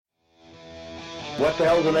What the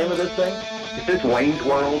hell's the name of this thing? Is this Wayne's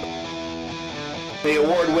World? The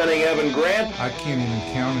award-winning Evan Grant. I can't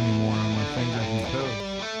even count anymore on my fingers and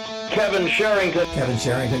toes. Kevin Sherrington. Kevin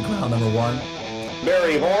Sherrington, ground number one.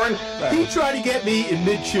 Barry Horn. He tried to get me in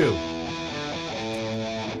mid-chew.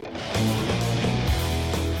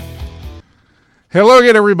 Hello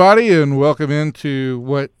again, everybody, and welcome into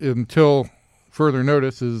what, until further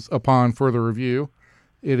notice, is upon further review.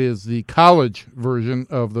 It is the college version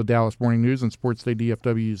of the Dallas Morning News and Sports Day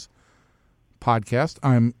DFW's podcast.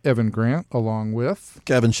 I'm Evan Grant, along with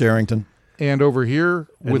Kevin Sherrington. And over here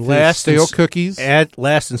with his stale cookies. At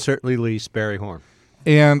last and certainly least, Barry Horn.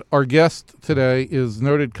 And our guest today is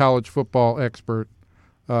noted college football expert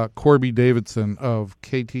Corby Davidson of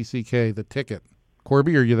KTCK, The Ticket.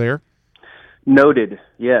 Corby, are you there? Noted.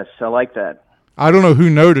 Yes, I like that. I don't know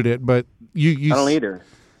who noted it, but you I don't either.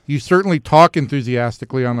 You certainly talk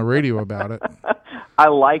enthusiastically on the radio about it. I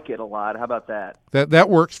like it a lot. How about that? That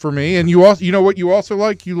works for me. And you also, you know what you also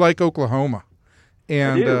like? You like Oklahoma.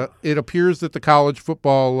 And it appears that the college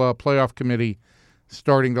football playoff committee is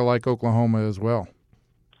starting to like Oklahoma as well.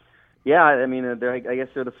 Yeah, I mean, I guess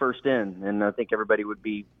they're the first in, and I think everybody would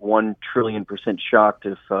be 1 trillion% shocked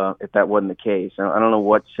if that wasn't the case. I don't know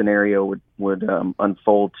what scenario would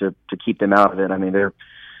unfold to keep them out of it. I mean, they're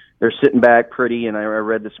sitting back pretty, and I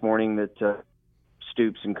read this morning that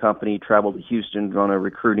Stoops and company traveled to Houston on a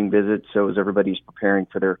recruiting visit. So as everybody's preparing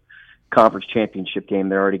for their conference championship game,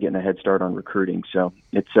 they're already getting a head start on recruiting. So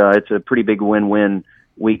it's a pretty big win-win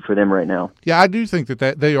week for them right now. Yeah, I do think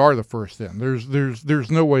that they are the first in.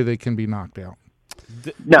 There's no way they can be knocked out.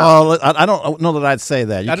 No, I don't know that I'd say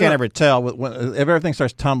that. You can't ever tell if everything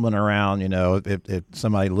starts tumbling around. You know, if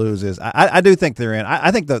somebody loses, I do think they're in.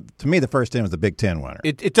 I think to me the first in was the Big Ten winner.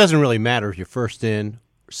 It doesn't really matter if you're first in,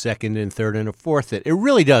 second in, third in, or fourth in. It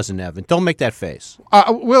really doesn't, Evan. Don't make that face.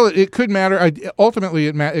 Well, it could matter. Ultimately,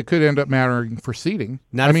 it could end up mattering for seeding.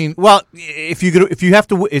 If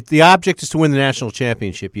the object is to win the national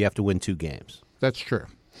championship, you have to win 2 games. That's true.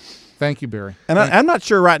 Thank you, Barry. And I'm not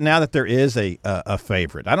sure right now that there is a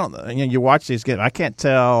favorite. I don't. You watch these games. I can't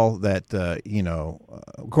tell that.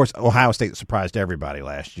 Of course, Ohio State surprised everybody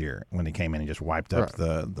last year when they came in and just wiped up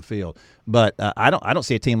the field. But I don't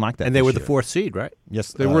see a team like that. And they were the 4th seed, right?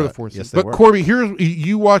 Yes, they were the 4th seed. Yes, they were. But Corby,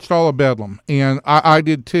 you watched all of Bedlam, and I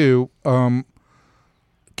did too. Can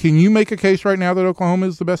you make a case right now that Oklahoma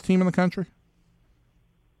is the best team in the country?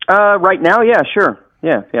 Right now, yeah, sure.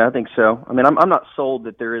 Yeah, I think so. I mean, I'm not sold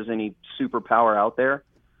that there is any superpower out there.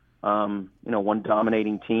 One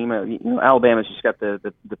dominating team. Alabama's just got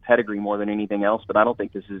the pedigree more than anything else, but I don't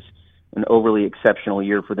think this is an overly exceptional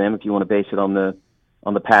year for them. If you want to base it on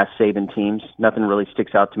the past Saban teams, nothing really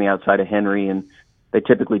sticks out to me outside of Henry, and they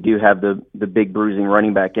typically do have the big bruising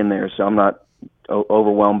running back in there. So I'm not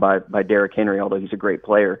overwhelmed by Derrick Henry, although he's a great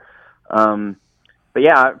player. But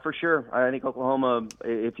yeah, for sure, I think Oklahoma.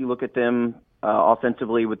 If you look at them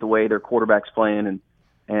offensively with the way their quarterback's playing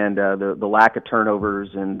and the lack of turnovers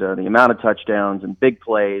and the amount of touchdowns and big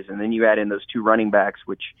plays, and then you add in those 2 running backs,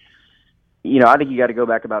 which, I think you got to go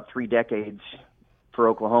back about 3 decades for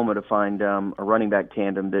Oklahoma to find a running back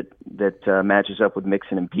tandem that matches up with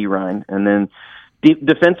Mixon and Pirine. And then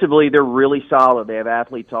defensively, they're really solid. They have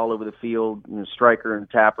athletes all over the field, Stryker and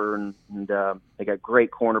Tapper, and they got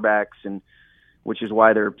great cornerbacks, and which is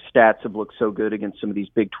why their stats have looked so good against some of these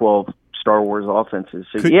Big 12 Star Wars offenses.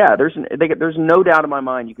 So there's no doubt in my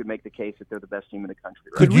mind you could make the case that they're the best team in the country.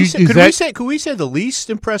 Right? Could we say the least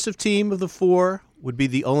impressive team of the 4 would be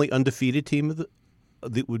the only undefeated team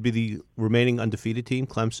would be the remaining undefeated team,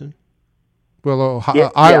 Clemson? Well,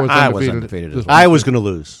 Iowa's undefeated. Iowa's going to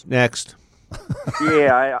lose next.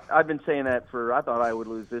 Yeah, I've been saying that I thought I would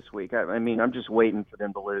lose this week. I mean, I'm just waiting for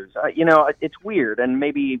them to lose. It's weird, and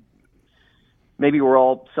maybe we're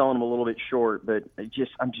all selling them a little bit short, but I'm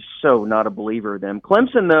just so not a believer of them.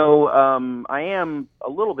 Clemson, though, I am a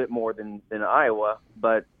little bit more than Iowa,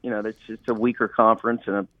 but it's a weaker conference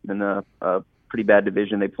and a pretty bad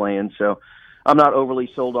division they play in. So I'm not overly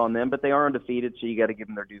sold on them, but they are undefeated, so you got to give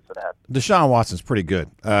them their due for that. Deshaun Watson's pretty good.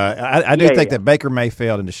 I do think that Baker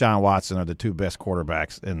Mayfield and Deshaun Watson are the 2 best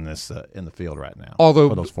quarterbacks in the field right now.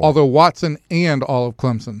 Although Watson and all of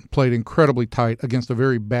Clemson played incredibly tight against a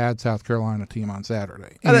very bad South Carolina team on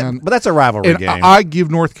Saturday. But that's a rivalry game. I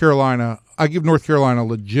give North Carolina a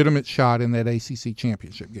legitimate shot in that ACC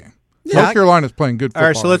championship game. Yeah, North Carolina's playing good football.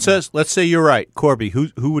 All right, so let's say you're right, Corby.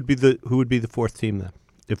 Who would be the 4th team then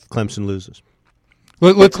if Clemson loses?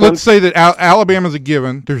 Let's say that Alabama's a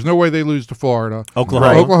given. There's no way they lose to Florida.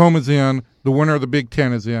 Oklahoma's in. The winner of the Big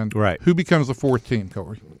Ten is in. Right. Who becomes the 4th team,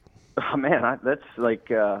 Corey? Oh man, that's like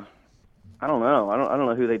I don't know. I don't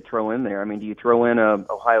know who they'd throw in there. I mean, do you throw in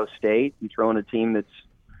Ohio State? Do you throw in a team that's?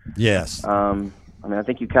 Yes. I mean, I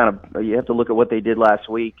think you have to look at what they did last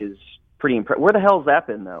week is pretty impressive. Where the hell's that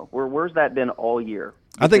been though? Where's that been all year?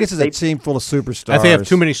 I think this is a team full of superstars. I think they have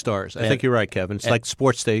too many stars. I think you're right, Kevin. It's like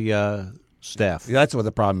sports day staff. Yeah, that's what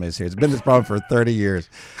the problem is here. It's been this problem for 30 years.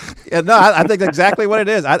 Yeah, no, I think that's exactly what it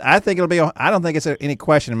is. I think it'll be. I don't think it's any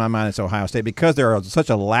question in my mind it's Ohio State because there are such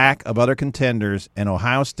a lack of other contenders, and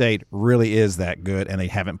Ohio State really is that good, and they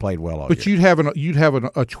haven't played well all year. But you'd have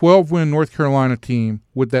a 12-win North Carolina team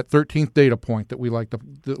with that 13th data point that we like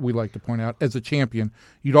to point out as a champion.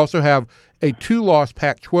 You'd also have a 2-loss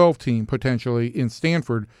Pac-12 team potentially in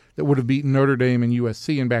Stanford that would have beaten Notre Dame and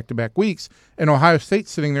USC in back-to-back weeks, and Ohio State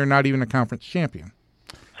sitting there not even a conference champion.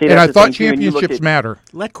 See, and I thought championships matter.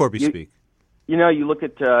 Let Corby speak. You look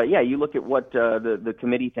at what the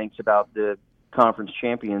committee thinks about the conference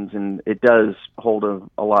champions, and it does hold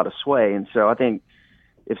a lot of sway. And so I think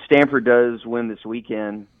if Stanford does win this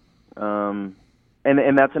weekend, and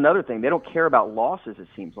that's another thing, they don't care about losses. It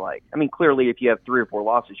seems like. I mean, clearly, if you have 3 or 4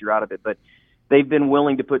 losses, you're out of it, but they've been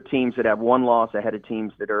willing to put teams that have 1 loss ahead of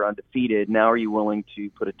teams that are undefeated. Now are you willing to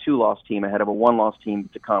put a 2-loss team ahead of a 1-loss team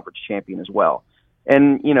that's a conference champion as well?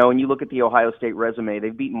 And, when you look at the Ohio State resume,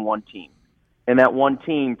 they've beaten 1 team. And that 1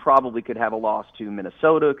 team probably could have a loss to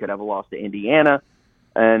Minnesota, could have a loss to Indiana.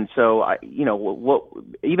 And so,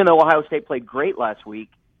 even though Ohio State played great last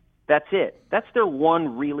week, that's it. That's their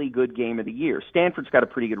 1 really good game of the year. Stanford's got a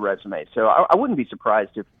pretty good resume. So I wouldn't be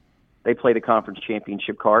surprised if they play the conference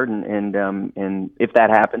championship card, and if that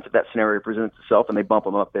happens, if that scenario presents itself and they bump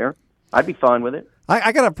them up there, I'd be fine with it.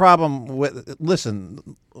 I got a problem with,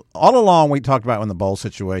 listen, all along we talked about in the bowl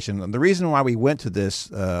situation, the reason why we went to this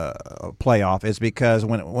playoff is because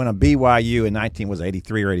when a BYU in 19 was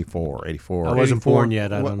 83 or 84. I wasn't born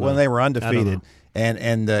yet, I don't know. When they were undefeated.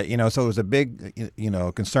 And so there was a big,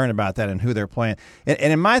 concern about that and who they're playing. And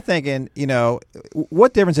in my thinking,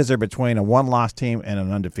 what difference is there between a 1-loss team and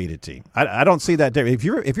an undefeated team? I don't see that difference.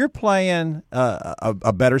 If you're playing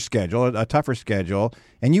a better schedule, a tougher schedule,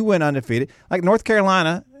 and you win undefeated, like North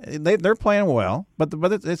Carolina, they're playing well, but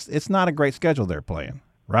it's not a great schedule they're playing,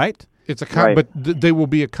 right? It's but they will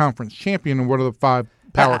be a conference champion in one of the 5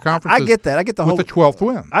 power conferences. I get that. I get the whole with the 12th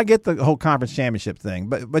win. I get the whole conference championship thing,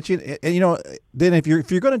 but then if you're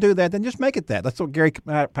going to do that, then just make it that. That's what Gary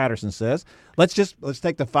Patterson says. Let's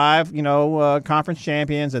take the 5 conference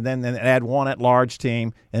champions and then add 1 at-large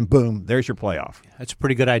team, and boom, there's your playoff. That's a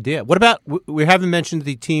pretty good idea. What about we haven't mentioned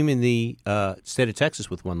the team in the state of Texas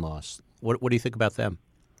with 1 loss. What do you think about them?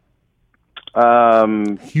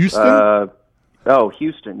 Houston.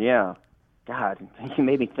 Houston. Yeah. God, you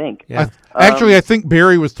made me think. Yeah. I think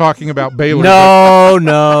Barry was talking about Baylor. No.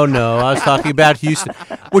 I was talking about Houston,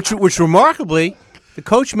 which remarkably, the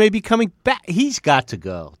coach may be coming back. He's got to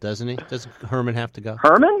go, doesn't he? Doesn't Herman have to go?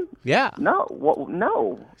 Herman? Yeah. No.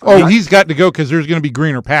 No. Oh, he's got to go because there's going to be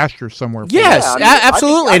greener pastures somewhere. Yes,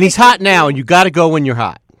 absolutely. And he's hot now, and you got to go when you're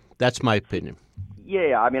hot. That's my opinion.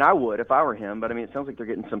 Yeah, I mean, I would if I were him, but I mean, it sounds like they're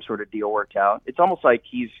getting some sort of deal worked out. It's almost like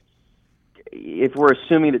if we're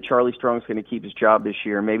assuming that Charlie Strong's going to keep his job this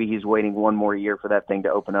year, maybe he's waiting 1 more year for that thing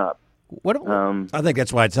to open up. I think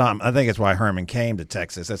that's why Herman came to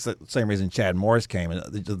Texas. That's the same reason Chad Morris came.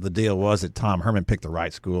 The deal was that Tom Herman picked the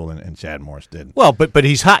right school and Chad Morris didn't. Well, but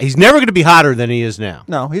he's hot. He's never going to be hotter than he is now.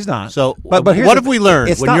 No, he's not. So, but what have we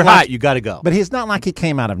learned? When you're hot, you got to go. But it's not like he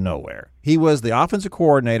came out of nowhere. He was the offensive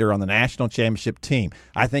coordinator on the national championship team.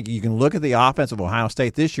 I think you can look at the offense of Ohio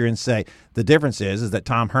State this year and say the difference is that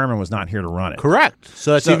Tom Herman was not here to run it. Correct.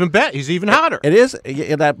 So that's even better. He's even hotter. It is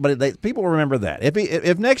but people remember that.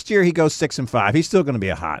 If next year he goes 6-5, he's still going to be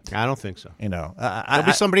a hot. I don't think so. There'll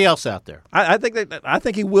be somebody else out there. I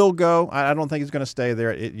think he will go. I don't think he's going to stay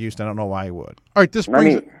there at Houston. I don't know why he would. All right, this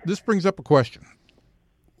brings up a question.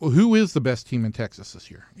 Well, who is the best team in Texas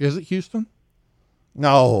this year? Is it Houston?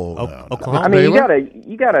 No. I mean,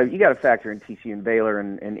 you gotta factor in TCU and Baylor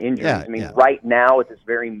and injuries. Yeah, right now at this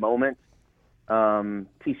very moment,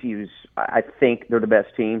 TCU's. I think they're the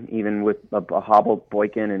best team, even with a hobbled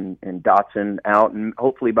Boykin and Dotson out, and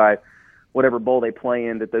hopefully by whatever bowl they play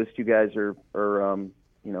in, that those 2 guys are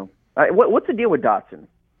what's the deal with Dotson?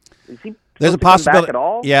 Is he? There's a possibility back at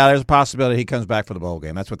all? Yeah, there's a possibility he comes back for the bowl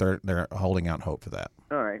game. That's what they're holding out hope for that.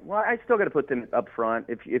 All right. right. Well, I still got to put them up front.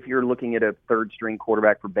 If you're looking at a third-string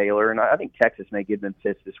quarterback for Baylor, and I think Texas may give them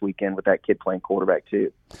fits this weekend with that kid playing quarterback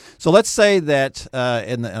too. So let's say that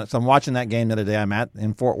so I'm watching that game the other day. I'm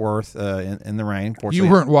in Fort Worth in the rain. You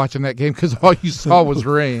weren't watching that game because all you saw was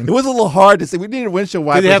rain. It was a little hard to see. We needed windshield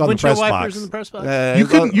wipers. Did they have on windshield the press wipers box. in the press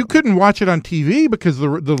box? You couldn't watch it on TV because the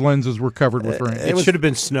lenses were covered with rain. It should have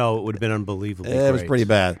been snow. It would have been unbelievably It was pretty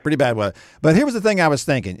bad weather. But here was the thing I was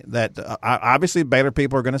thinking, that obviously Baylor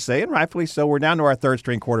people are going to say, and rightfully so, we're down to our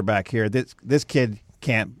third-string quarterback here. This kid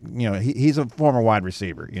can't, he's a former wide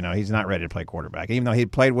receiver. He's not ready to play quarterback. Even though he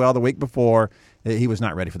played well the week before, he was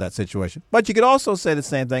not ready for that situation. But you could also say the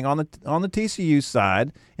same thing on the TCU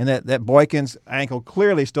side, and that Boykin's ankle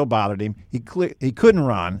clearly still bothered him. He couldn't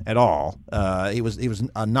run at all. He was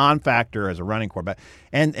a non-factor as a running quarterback,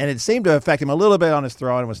 and it seemed to affect him a little bit on his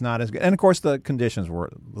throw, and was not as good. And of course, the conditions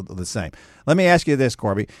were the same. Let me ask you this,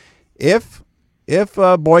 Corby: if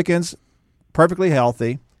Boykin's perfectly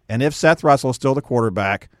healthy, and if Seth Russell is still the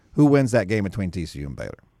quarterback, who wins that game between TCU and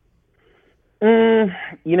Baylor?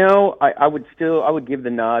 I would give the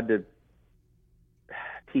nod to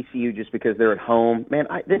TCU just because they're at home. Man,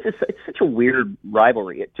 it's such a weird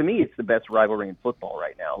rivalry. To me, it's the best rivalry in football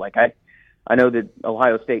right now. Like I know that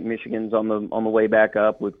Ohio State and Michigan's on the way back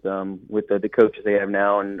up with the coaches they have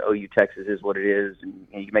now, and OU Texas is what it is, and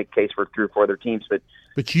you can make a case for 3 or 4 other teams. But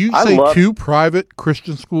you say 2 private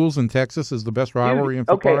Christian schools in Texas is the best rivalry in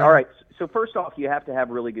football? Okay, all right. So first off, you have to have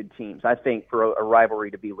really good teams, I think, for a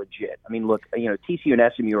rivalry to be legit. I mean, look, TCU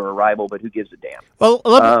and SMU are a rival, but who gives a damn? Well,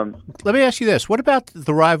 let me ask you this: what about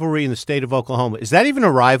the rivalry in the state of Oklahoma? Is that even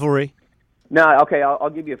a rivalry? No, okay,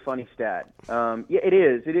 I'll give you a funny stat. Yeah, it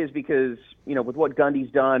is. It is because, with what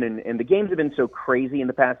Gundy's done and the games have been so crazy in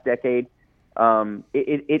the past decade,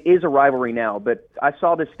 it is a rivalry now. But I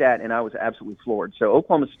saw this stat and I was absolutely floored. So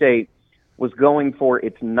Oklahoma State was going for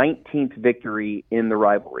its 19th victory in the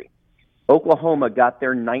rivalry. Oklahoma got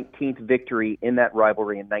their 19th victory in that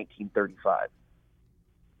rivalry in 1935.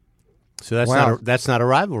 So that's not a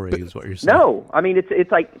rivalry, is what you're saying. No, I mean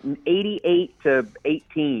it's like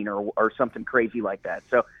 88-18 or something crazy like that.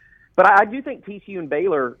 So, but I do think TCU and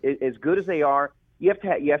Baylor, as good as they are, you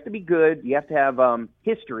have to be good. You have to have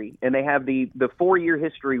history, and they have the 4-year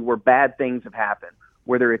history where bad things have happened,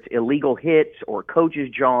 whether it's illegal hits or coaches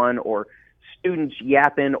John or students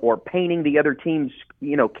yapping or painting the other team's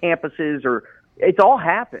campuses, or it's all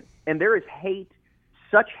happened, and there is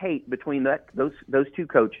such hate between those 2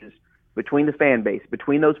 coaches, between the fan base,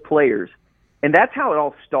 between those players, and that's how it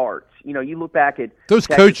all starts. You look back at those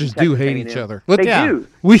coaches do hate each other. They do.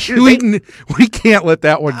 We can't let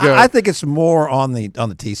that one go. I think it's more on the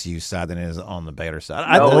TCU side than it is on the Baylor side.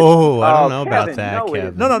 I don't know about that,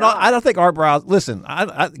 Kevin. No. I don't think Art Briles. Listen,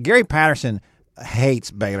 Gary Patterson hates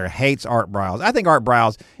Baylor, hates Art Briles. I think Art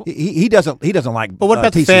Briles he doesn't like. But what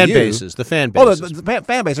about TCU. the fan bases? The fan bases. Oh, the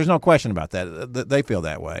fan base. There's no question about that. They feel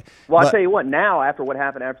that way. Well, I'll tell you what. Now, after what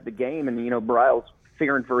happened after the game, and Briles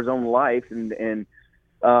fearing for his own life, and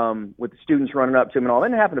with the students running up to him and all,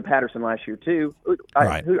 that happened to Patterson last year too.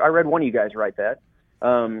 Right. I read one of you guys write that.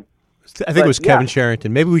 I think it was Kevin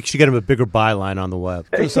Sherrington. Maybe we should get him a bigger byline on the web.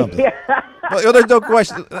 Do something. Well, there's no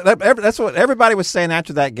question. That's what everybody was saying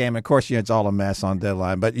after that game. Of course, it's all a mess on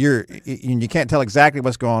deadline, but you can't tell exactly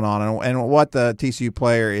what's going on and what the TCU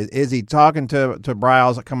player is he talking to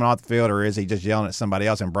Briles coming off the field, or is he just yelling at somebody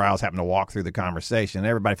else and Briles happened to walk through the conversation?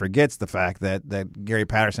 Everybody forgets the fact that Gary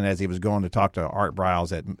Patterson, as he was going to talk to Art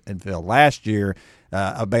Briles at Enfield last year,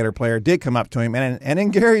 a Baylor player did come up to him, and in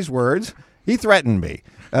Gary's words, he threatened me.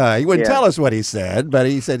 He wouldn't tell us what he said, but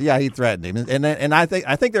he said, he threatened him. And I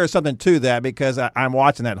think there is something to that, because I'm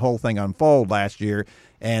watching that whole thing unfold last year.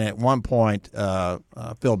 And at one point,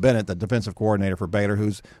 Phil Bennett, the defensive coordinator for Baylor,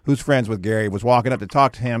 who's friends with Gary, was walking up to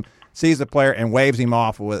talk to him, sees the player, and waves him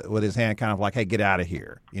off with his hand, kind of like, hey, get out of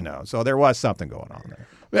here. So there was something going on there.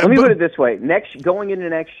 Let me put it this way. Going into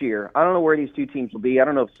next year, I don't know where these 2 teams will be. I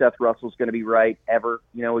don't know if Seth Russell's going to be right ever.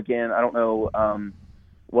 Again, I don't know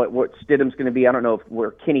what Stidham's going to be. I don't know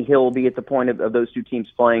where Kenny Hill will be at the point of those 2 teams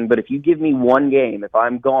playing. But if you give me one game, if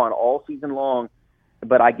I'm gone all season long,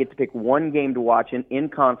 but I get to pick one game to watch in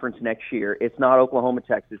conference next year, it's not Oklahoma,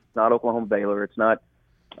 Texas. It's not Oklahoma, Baylor. It's not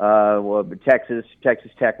Texas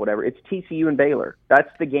Tech, whatever. It's TCU and Baylor. That's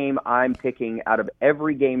the game I'm picking out of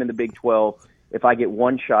every game in the Big 12 if I get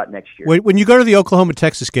one shot next year. When you go to the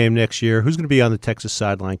Oklahoma-Texas game next year, who's going to be on the Texas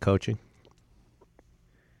sideline coaching?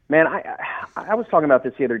 Man, I was talking about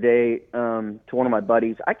this the other day to one of my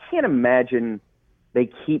buddies. I can't imagine they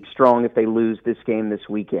keep strong if they lose this game this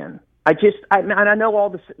weekend. I know all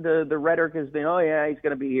the rhetoric has been, oh yeah, he's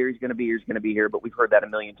going to be here, he's going to be here, he's going to be here, but we've heard that a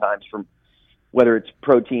million times from whether it's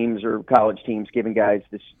pro teams or college teams, giving guys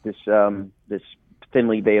this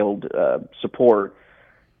thinly veiled support.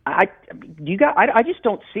 I just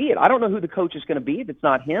don't see it. I don't know who the coach is going to be if it's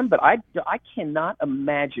not him, but I cannot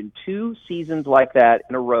imagine 2 seasons like that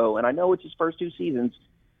in a row, and I know it's his first 2 seasons,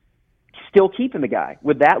 still keeping the guy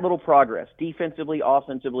with that little progress, defensively,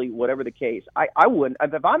 offensively, whatever the case. I wouldn't.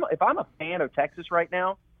 If I'm a fan of Texas right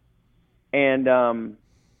now, and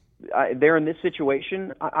they're in this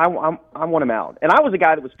situation, I want him out. And I was a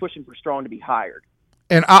guy that was pushing for Strong to be hired.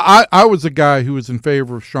 And I was a guy who was in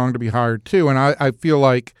favor of Strong to be hired too, and I feel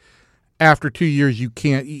like after 2 years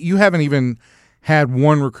you haven't even had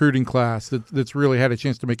one recruiting class that's really had a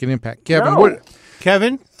chance to make an impact. Kevin, No.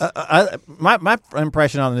 Kevin? My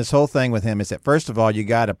impression on this whole thing with him is that, first of all, you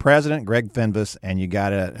got a president, Greg Fenves, and you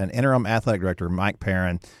got an interim athletic director, Mike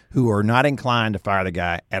Perrin, who are not inclined to fire the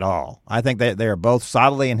guy at all. I think they are both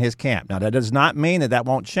solidly in his camp. Now, that does not mean that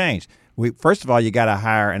won't change. First of all, you got to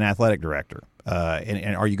hire an athletic director.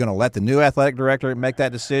 And are you going to let the new athletic director make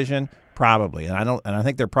that decision? Probably. And I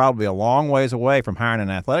think they're probably a long ways away from hiring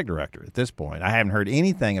an athletic director at this point. I haven't heard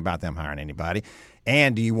anything about them hiring anybody.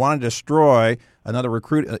 And do you want to destroy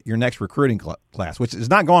your next recruiting class, which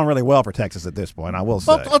is not going really well for Texas at this point, I will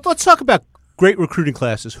say. Well, let's talk about great recruiting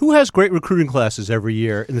classes. Who has great recruiting classes every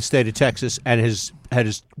year in the state of Texas and has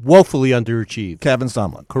woefully underachieved? Kevin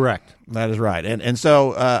Sumlin. Correct. That is right. And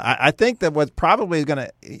so I think that what's probably going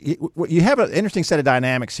to – you have an interesting set of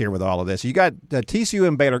dynamics here with all of this. You got TCU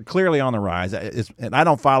and Baylor clearly on the rise. And I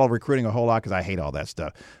don't follow recruiting a whole lot because I hate all that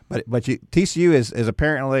stuff. But TCU is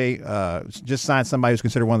apparently just signed somebody who's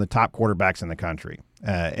considered one of the top quarterbacks in the country.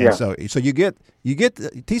 So you get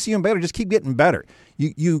TCU and Baylor just keep getting better.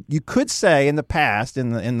 You could say in the past,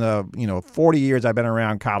 in the 40 years I've been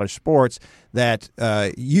around college sports, that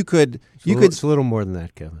it's a little more than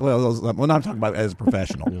that, Kevin. Well, I'm talking about as a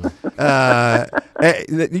professional. You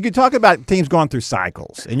could talk about teams going through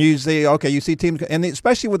cycles, and you see teams, and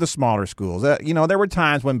especially with the smaller schools. There were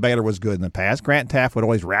times when Baylor was good in the past. Grant Taft would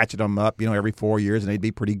always ratchet them up, every 4 years, and they'd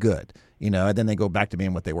be pretty good. And then they go back to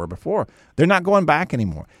being what they were before. They're not going back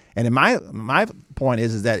anymore. And in my point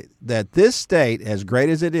is that this state, as great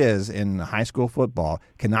as it is in high school football,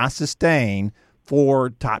 cannot sustain 4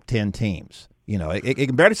 top 10 teams. It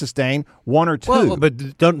can barely sustain 1 or 2. Well,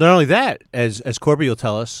 but not only that, as Corby will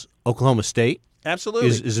tell us, Oklahoma State absolutely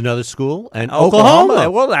is another school, and Oklahoma.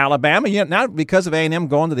 Well, Alabama. Now because of A&M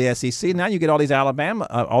going to the SEC, now you get all these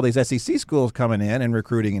all these SEC schools coming in and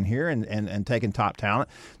recruiting in here and taking top talent.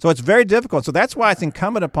 So it's very difficult. So that's why it's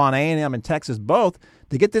incumbent upon A&M and Texas both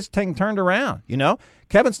to get this thing turned around.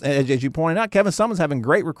 Kevin, as you pointed out, Kevin Sumlin's having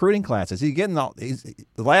great recruiting classes. He's getting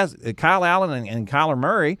Kyle Allen and Kyler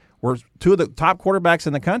Murray were 2 of the top quarterbacks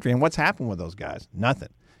in the country. And what's happened with those guys? Nothing.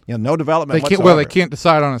 No development whatsoever. They can't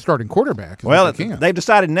decide on a starting quarterback. Well, they've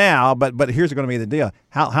decided now, but here's going to be the deal.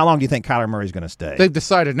 How long do you think Kyler Murray's going to stay? They've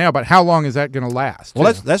decided now, but how long is that going to last?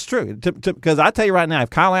 Well, that's true. Because I tell you right now, if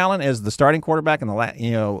Kyle Allen is the starting quarterback in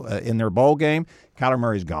in their bowl game, Kyler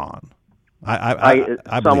Murray's gone.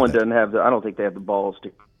 Someone doesn't have I don't think they have the balls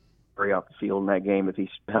to carry off the field in that game if he's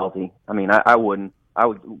healthy. I mean, I wouldn't. I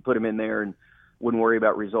would put him in there and wouldn't worry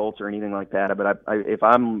about results or anything like that. But if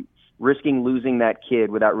I'm risking losing that kid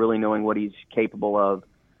without really knowing what he's capable of,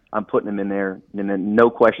 I'm putting him in there, and then no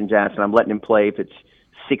questions asked, and I'm letting him play if it's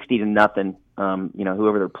 60-0.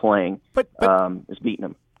 Whoever they're playing is beating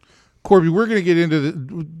him. Corby, we're going to get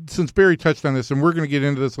into since Barry touched on this, and we're going to get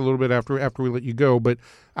into this a little bit after we let you go. But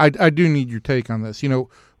I do need your take on this.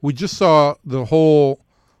 We just saw the whole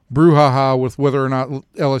brouhaha with whether or not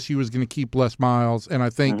LSU was going to keep Les Miles, and I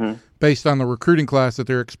think based on the recruiting class that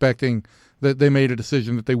they're expecting, that they made a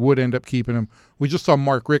decision that they would end up keeping him. We just saw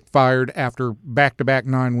Mark Richt fired after back-to-back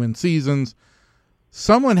 9-win seasons.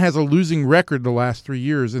 Someone has a losing record the last 3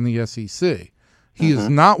 years in the SEC. He has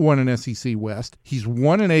not won an SEC West. He's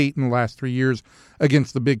 1-8 in the last 3 years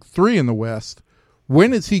against the Big Three in the West.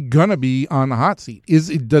 When is he gonna be on the hot seat?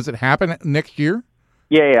 Does it happen next year?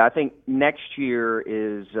 Yeah, I think next year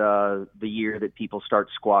is the year that people start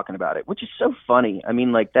squawking about it, which is so funny. I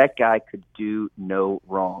mean, that guy could do no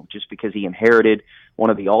wrong just because he inherited one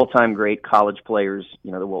of the all-time great college players,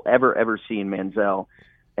 that we'll ever see in Manziel,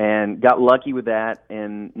 and got lucky with that.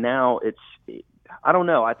 And now I don't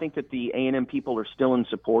know. I think that the A&M people are still in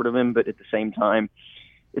support of him, but at the same time,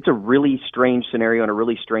 it's a really strange scenario and a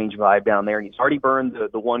really strange vibe down there. And he's already burned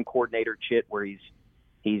the one coordinator chit where he's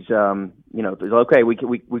okay,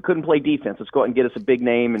 we couldn't play defense. Let's go out and get us a big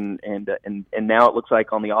name, and now it looks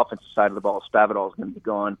like on the offensive side of the ball, Spavital's going to be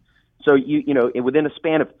gone. So within a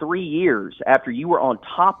span of 3 years after you were on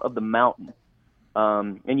top of the mountain,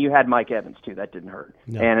 And you had Mike Evans too. That didn't hurt.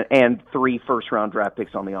 No. And 3 first-round draft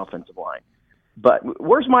picks on the offensive line. But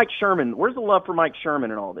where's Mike Sherman? Where's the love for Mike Sherman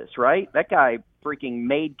in all this, right? That guy freaking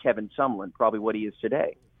made Kevin Sumlin probably what he is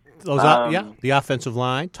today. The offensive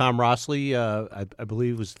line. Tom Rossley, I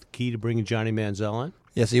believe, was the key to bringing Johnny Manziel in.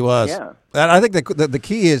 Yes, he was. Yeah. And I think the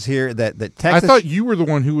key is here that Texas. I thought you were the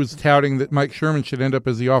one who was touting that Mike Sherman should end up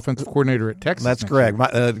as the offensive coordinator at Texas. That's correct.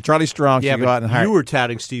 Charlie Strong should go out and hire. You were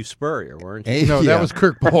touting Steve Spurrier, weren't you? No, that was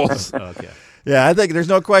Kirk Bowles. Okay. Yeah, I think there's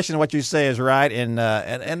no question what you say is right, and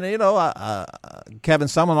Kevin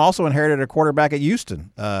Sumlin also inherited a quarterback at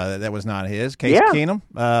Houston that was not his, Case Keenum.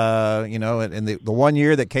 In the 1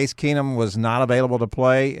 year that Case Keenum was not available to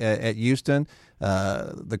play at Houston,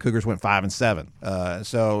 the Cougars went 5-7.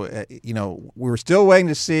 So we're still waiting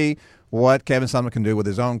to see what Kevin Sumlin can do with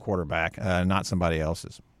his own quarterback, not somebody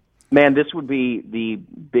else's. Man, this would be the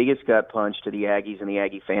biggest gut punch to the Aggies and the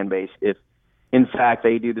Aggie fan base if, in fact,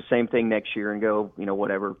 they do the same thing next year and go,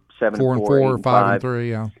 7-4, 4-4,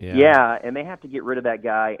 5-3, Yeah, and they have to get rid of that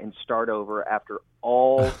guy and start over after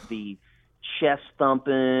all the chest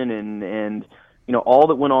thumping and all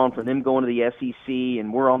that went on for them going to the SEC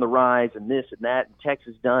and we're on the rise and this and that and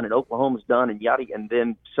Texas done and Oklahoma's done and yada, and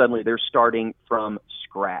then suddenly they're starting from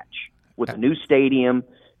scratch with a new stadium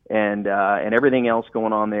and everything else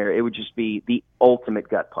going on there. It would just be the ultimate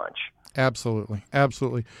gut punch. Absolutely.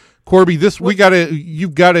 Corby,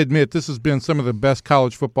 you've got to admit this has been some of the best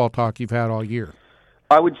college football talk you've had all year.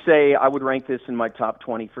 I would say I would rank this in my top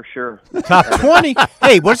 20 for sure. Top 20?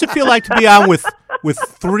 Hey, what does it feel like to be on with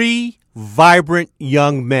 3 vibrant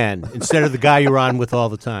young men instead of the guy you're on with all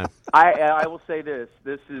the time? I will say this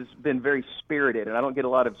has been very spirited, and I don't get a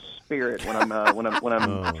lot of spirit when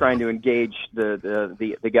I'm trying to engage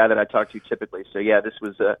the guy that I talk to typically. So yeah, this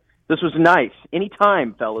was nice.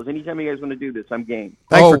 Anytime, fellas, anytime you guys want to do this, I'm game.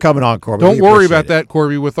 Thanks for coming on, Corby. Don't worry about that,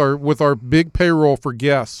 Corby. With our big payroll for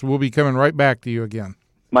guests, we'll be coming right back to you again.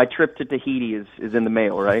 My trip to Tahiti is in the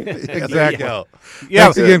mail, right? Exactly. Yeah,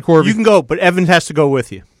 thanks again, Corby. You can go, but Evan has to go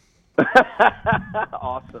with you.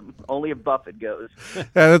 Awesome. Only if Buffett goes.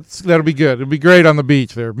 That'll be good. It'll be great on the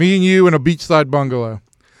beach there. Me and you in a beachside bungalow.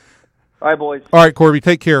 All right, boys. All right, Corby.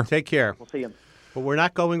 Take care. Take care. We'll see you. But we're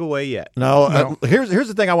not going away yet. No. Here's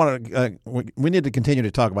the thing I want to we need to continue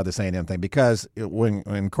to talk about this A&M thing because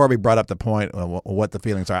when Corby brought up the point of what the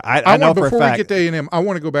feelings are, I know for a fact. Before we get to A&M, I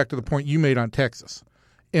want to go back to the point you made on Texas,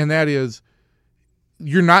 and that is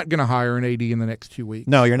you're not going to hire an AD in the next 2 weeks.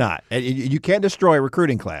 No, you're not. You can't destroy a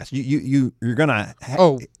recruiting class. You're going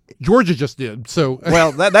to. Georgia just did. So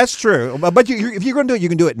well, that's true. But if you're going to do it, you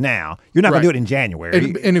can do it now. You're not going to do it in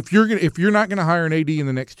January. And if you're not going to hire an AD in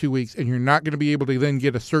the next 2 weeks, and you're not going to be able to then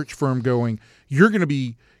get a search firm going, you're going to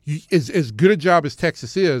be as good a job as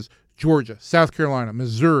Texas is. Georgia, South Carolina,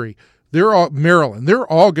 Missouri, Maryland, they're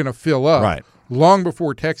all going to fill up long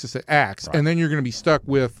before Texas acts, and then you're going to be stuck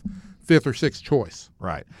with 5th or 6th choice.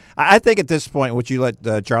 Right. I think at this point, what you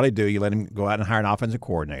let Charlie do, you let him go out and hire an offensive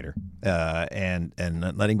coordinator, and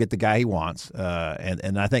let him get the guy he wants,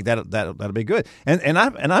 and I think that'll be good. And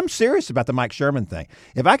I'm serious about the Mike Sherman thing.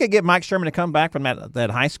 If I could get Mike Sherman to come back from that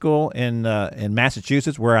high school in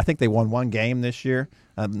Massachusetts, where I think they won 1 game this year.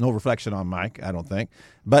 No reflection on Mike, I don't think.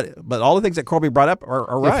 But all the things that Corby brought up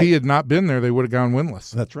are right. If he had not been there, they would have gone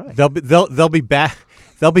winless. That's right. They'll be back.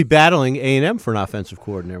 They'll be battling A&M for an offensive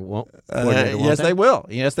coordinator. Yes, they will.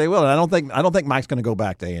 Yes, they will. And I don't think Mike's going to go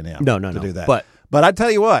back to A&M. No, to do that. But I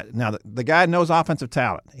tell you what, now the guy knows offensive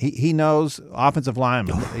talent. He knows offensive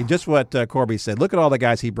linemen. Just what Corby said. Look at all the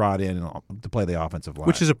guys he brought in to play the offensive line.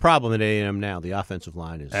 Which is a problem at A&M now. The offensive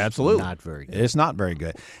line is absolutely not very good. It's not very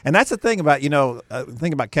good. And that's the thing about,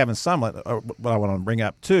 Kevin Sumlin, what I want to bring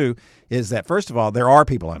up too, is that, first of all, there are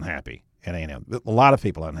people unhappy at A&M. A lot of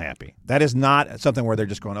people unhappy. That is not something where they're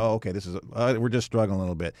just going, oh, okay, we're just struggling a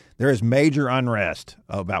little bit. There is major unrest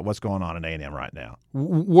about what's going on in A&M right now.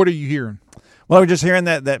 What are you hearing? Well, we're just hearing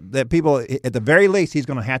that people, at the very least, he's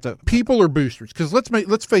going to have to. People or boosters? Because let's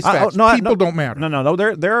face facts. People don't matter. No.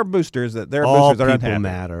 There are boosters that are unhappy. People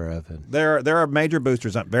matter, Evan. There are major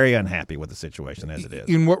boosters very unhappy with the situation as it is.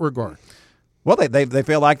 In what regard? Well, they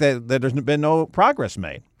feel like that there's been no progress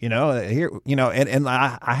made. And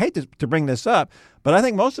I hate to bring this up, but I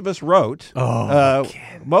think most of us wrote.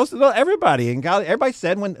 Everybody in college, everybody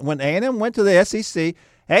said when A&M went to the SEC,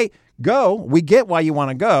 hey, go. We get why you want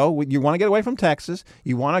to go. You want to get away from Texas.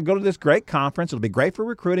 You want to go to this great conference. It'll be great for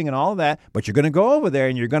recruiting and all of that. But you're going to go over there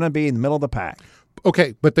and you're going to be in the middle of the pack.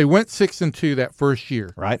 Okay, but they went 6-2 that first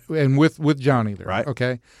year, right? And with Johnny there, right?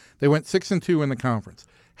 Okay, they went 6-2 in the conference.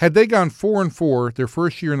 Had they gone 4-4 their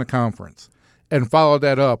first year in the conference and followed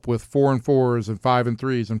that up with 4-4s and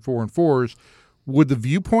 5-3s and 4-4s, would the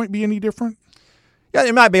viewpoint be any different? Yeah,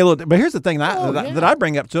 it might be a little. But here's the thing that I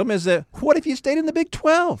bring up to him is that what if you stayed in the Big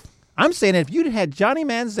 12? I'm saying if you'd had Johnny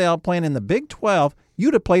Manziel playing in the Big 12,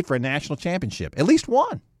 you'd have played for a national championship, at least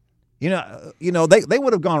one. They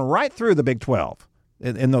would have gone right through the Big 12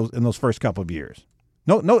 in those first couple of years.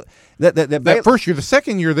 No, that first year, the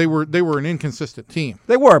second year they were an inconsistent team.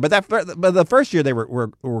 They were, but the first year they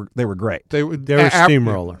were great. They were a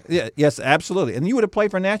steamroller. Yeah, yes, absolutely. And you would have played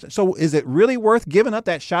for a national. So is it really worth giving up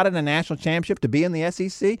that shot at a national championship to be in the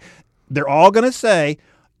SEC? They're all going to say,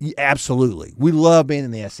 absolutely, we love being in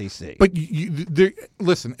the SEC. But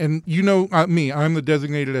listen, and me, I'm the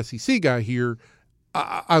designated SEC guy here.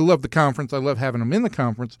 I love the conference. I love having them in the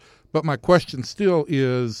conference. But my question still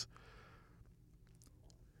is,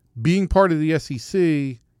 being part of the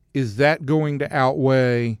SEC, is that going to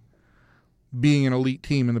outweigh being an elite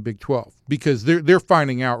team in the Big 12? Because they're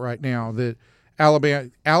finding out right now that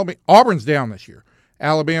Auburn's down this year.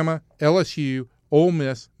 Alabama, LSU, Ole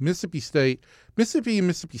Miss, Mississippi State. Mississippi and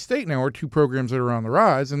Mississippi State now are two programs that are on the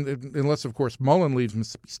rise, and unless, of course, Mullen leaves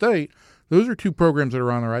Mississippi State, those are two programs that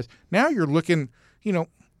are on the rise. Now you're looking,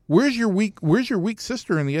 where's your weak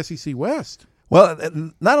sister in the SEC West? Well,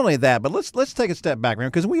 not only that, but let's take a step back,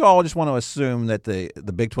 because we all just want to assume that the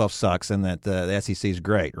Big 12 sucks and that the SEC is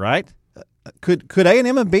great, right? Could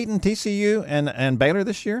A&M have beaten TCU and Baylor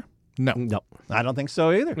this year? No. I don't think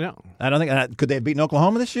so either. No. I don't think. Could they have beaten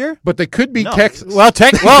Oklahoma this year? But they could beat Texas. Well,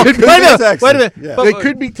 wait a minute. Yeah. They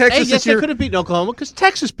could beat Texas yes, this year. they could have beaten Oklahoma because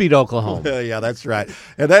Texas beat Oklahoma. Yeah, that's right.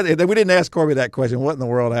 And we didn't ask Corby that question. What in the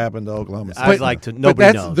world happened to Oklahoma State? I'd like to.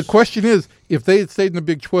 Nobody knows. The question is, if they had stayed in the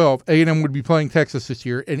Big 12, A&M would be playing Texas this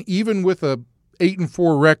year, and even with a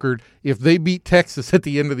 8-4 record, if they beat Texas at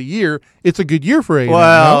the end of the year, it's a good year for A&M.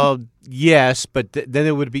 Well, yes, but then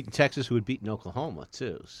they would have beaten Texas, who had beaten Oklahoma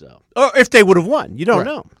too. So, or if they would have won, you don't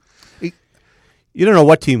know. You don't know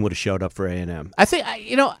what team would have showed up for A&M. I think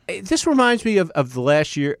this reminds me of the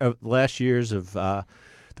last years of the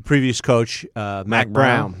previous coach Mac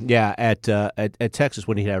Brown. Yeah, at Texas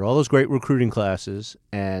when he had all those great recruiting classes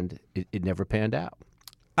and it never panned out.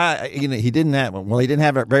 He didn't have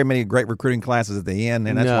very many great recruiting classes at the end,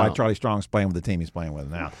 and that's why Charlie Strong's playing with the team he's playing with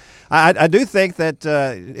now. I do think that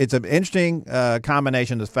it's an interesting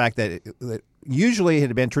combination of the fact that traditionally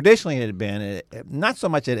it had been not so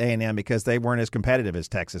much at A&M because they weren't as competitive as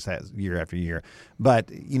Texas has year after year, but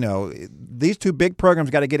these two big programs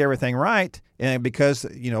got to get everything right, and because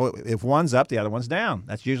if one's up, the other one's down.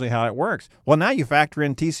 That's usually how it works. Well, now you factor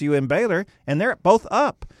in TCU and Baylor, and they're both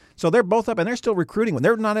up. So they're both up, and they're still recruiting.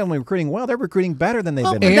 They're not only recruiting well, they're recruiting better than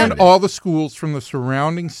they've been. And all the schools from the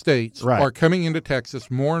surrounding states right. are coming into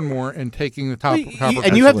Texas more and more and taking the top.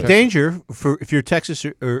 And you have the danger if you're Texas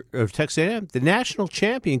or Texas A&M, the national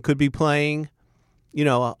champion could be playing,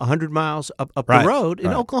 100 miles up the road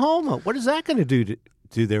in Oklahoma. What is that going to do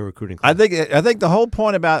to their recruiting class? I think the whole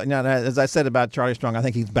point about as I said about Charlie Strong, I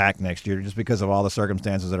think he's back next year just because of all the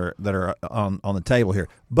circumstances that are on the table here.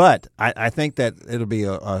 But I think that it'll be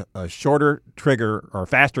a shorter trigger or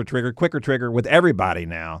faster trigger, quicker trigger with everybody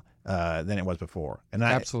now than it was before. And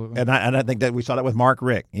absolutely. And I think that we saw that with Mark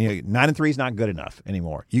Richt. 9-3 is not good enough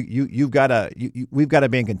anymore. We've got to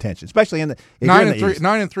be in contention, especially in the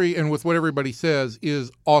 9-3, and with what everybody says is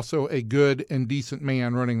also a good and decent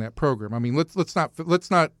man running that program. I mean, let's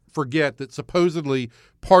not forget that supposedly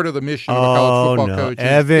part of the mission of a college football coach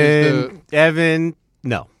is Evan,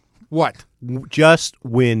 no. What? Just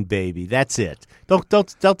win, baby. That's it. Don't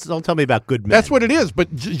tell me about good men. That's what it is.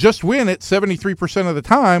 But just win at 73% of the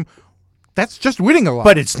time. That's just winning a lot.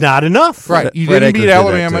 But it's not enough. Right. You didn't beat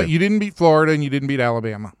Alabama. You didn't beat Florida, and you didn't beat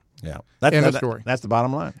Alabama. Yeah. End of story. That's the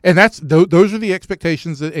bottom line. And those are the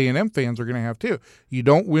expectations that A&M fans are going to have too. You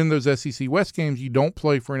don't win those SEC West games. You don't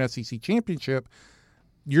play for an SEC championship.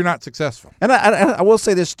 You're not successful. And I will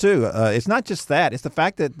say this too. It's not just that. It's the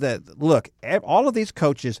fact that look, all of these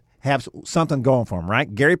coaches have something going for them,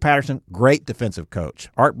 right? Gary Patterson, great defensive coach.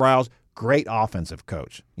 Art Briles, great offensive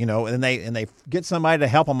coach. And they get somebody to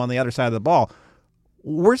help them on the other side of the ball.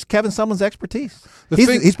 Where's Kevin Sumlin's expertise?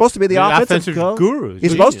 He's supposed to be the offensive guru.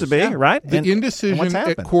 He's supposed to be, right? The indecision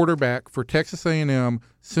at quarterback for Texas A&M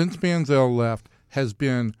since Manziel left has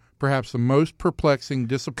been perhaps the most perplexing,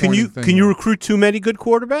 disappointing thing. Can you recruit too many good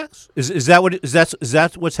quarterbacks? Is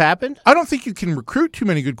that what's happened? I don't think you can recruit too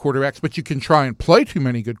many good quarterbacks, but you can try and play too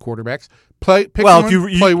many good quarterbacks. Play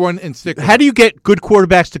one and stick with How do you get good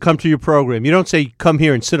quarterbacks to come to your program? You don't say come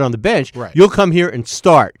here and sit on the bench. Right. You'll come here and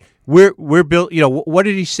start. We're built. What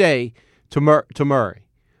did he say to Murray?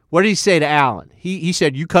 What did he say to Allen? He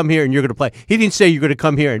said, you come here and you're going to play. He didn't say you're going to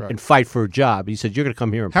come here and fight for a job. He said, you're going to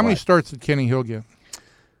come here and play. How many starts did Kenny Hill get?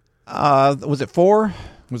 Was it 4?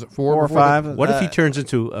 Was it 4? 4 or 5? What if he turns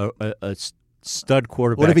into a stud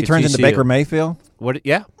quarterback? What if he at turns into TCU? Baker Mayfield?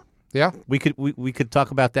 Yeah. Yeah. We could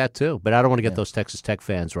talk about that too, but I don't want to get those Texas Tech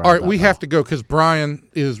fans riled All right, up. we have to go because Brian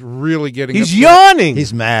is really getting. He's upset. yawning.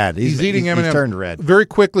 He's mad. He's eating M&M. He's turned red. Very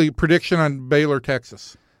quickly, prediction on Baylor,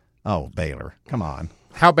 Texas. Oh, Baylor. Come on.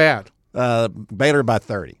 How bad? Baylor by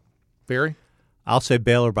 30. Barry? I'll say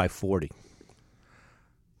Baylor by 40.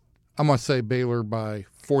 I'm going to say Baylor by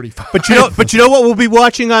 45. But you know what we'll be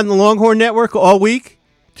watching on the Longhorn Network all week?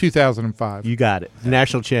 2005. You got it. The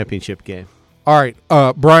national championship game. All right,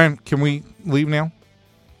 Brian, can we leave now?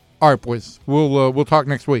 All right, boys. We'll talk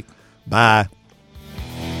next week. Bye.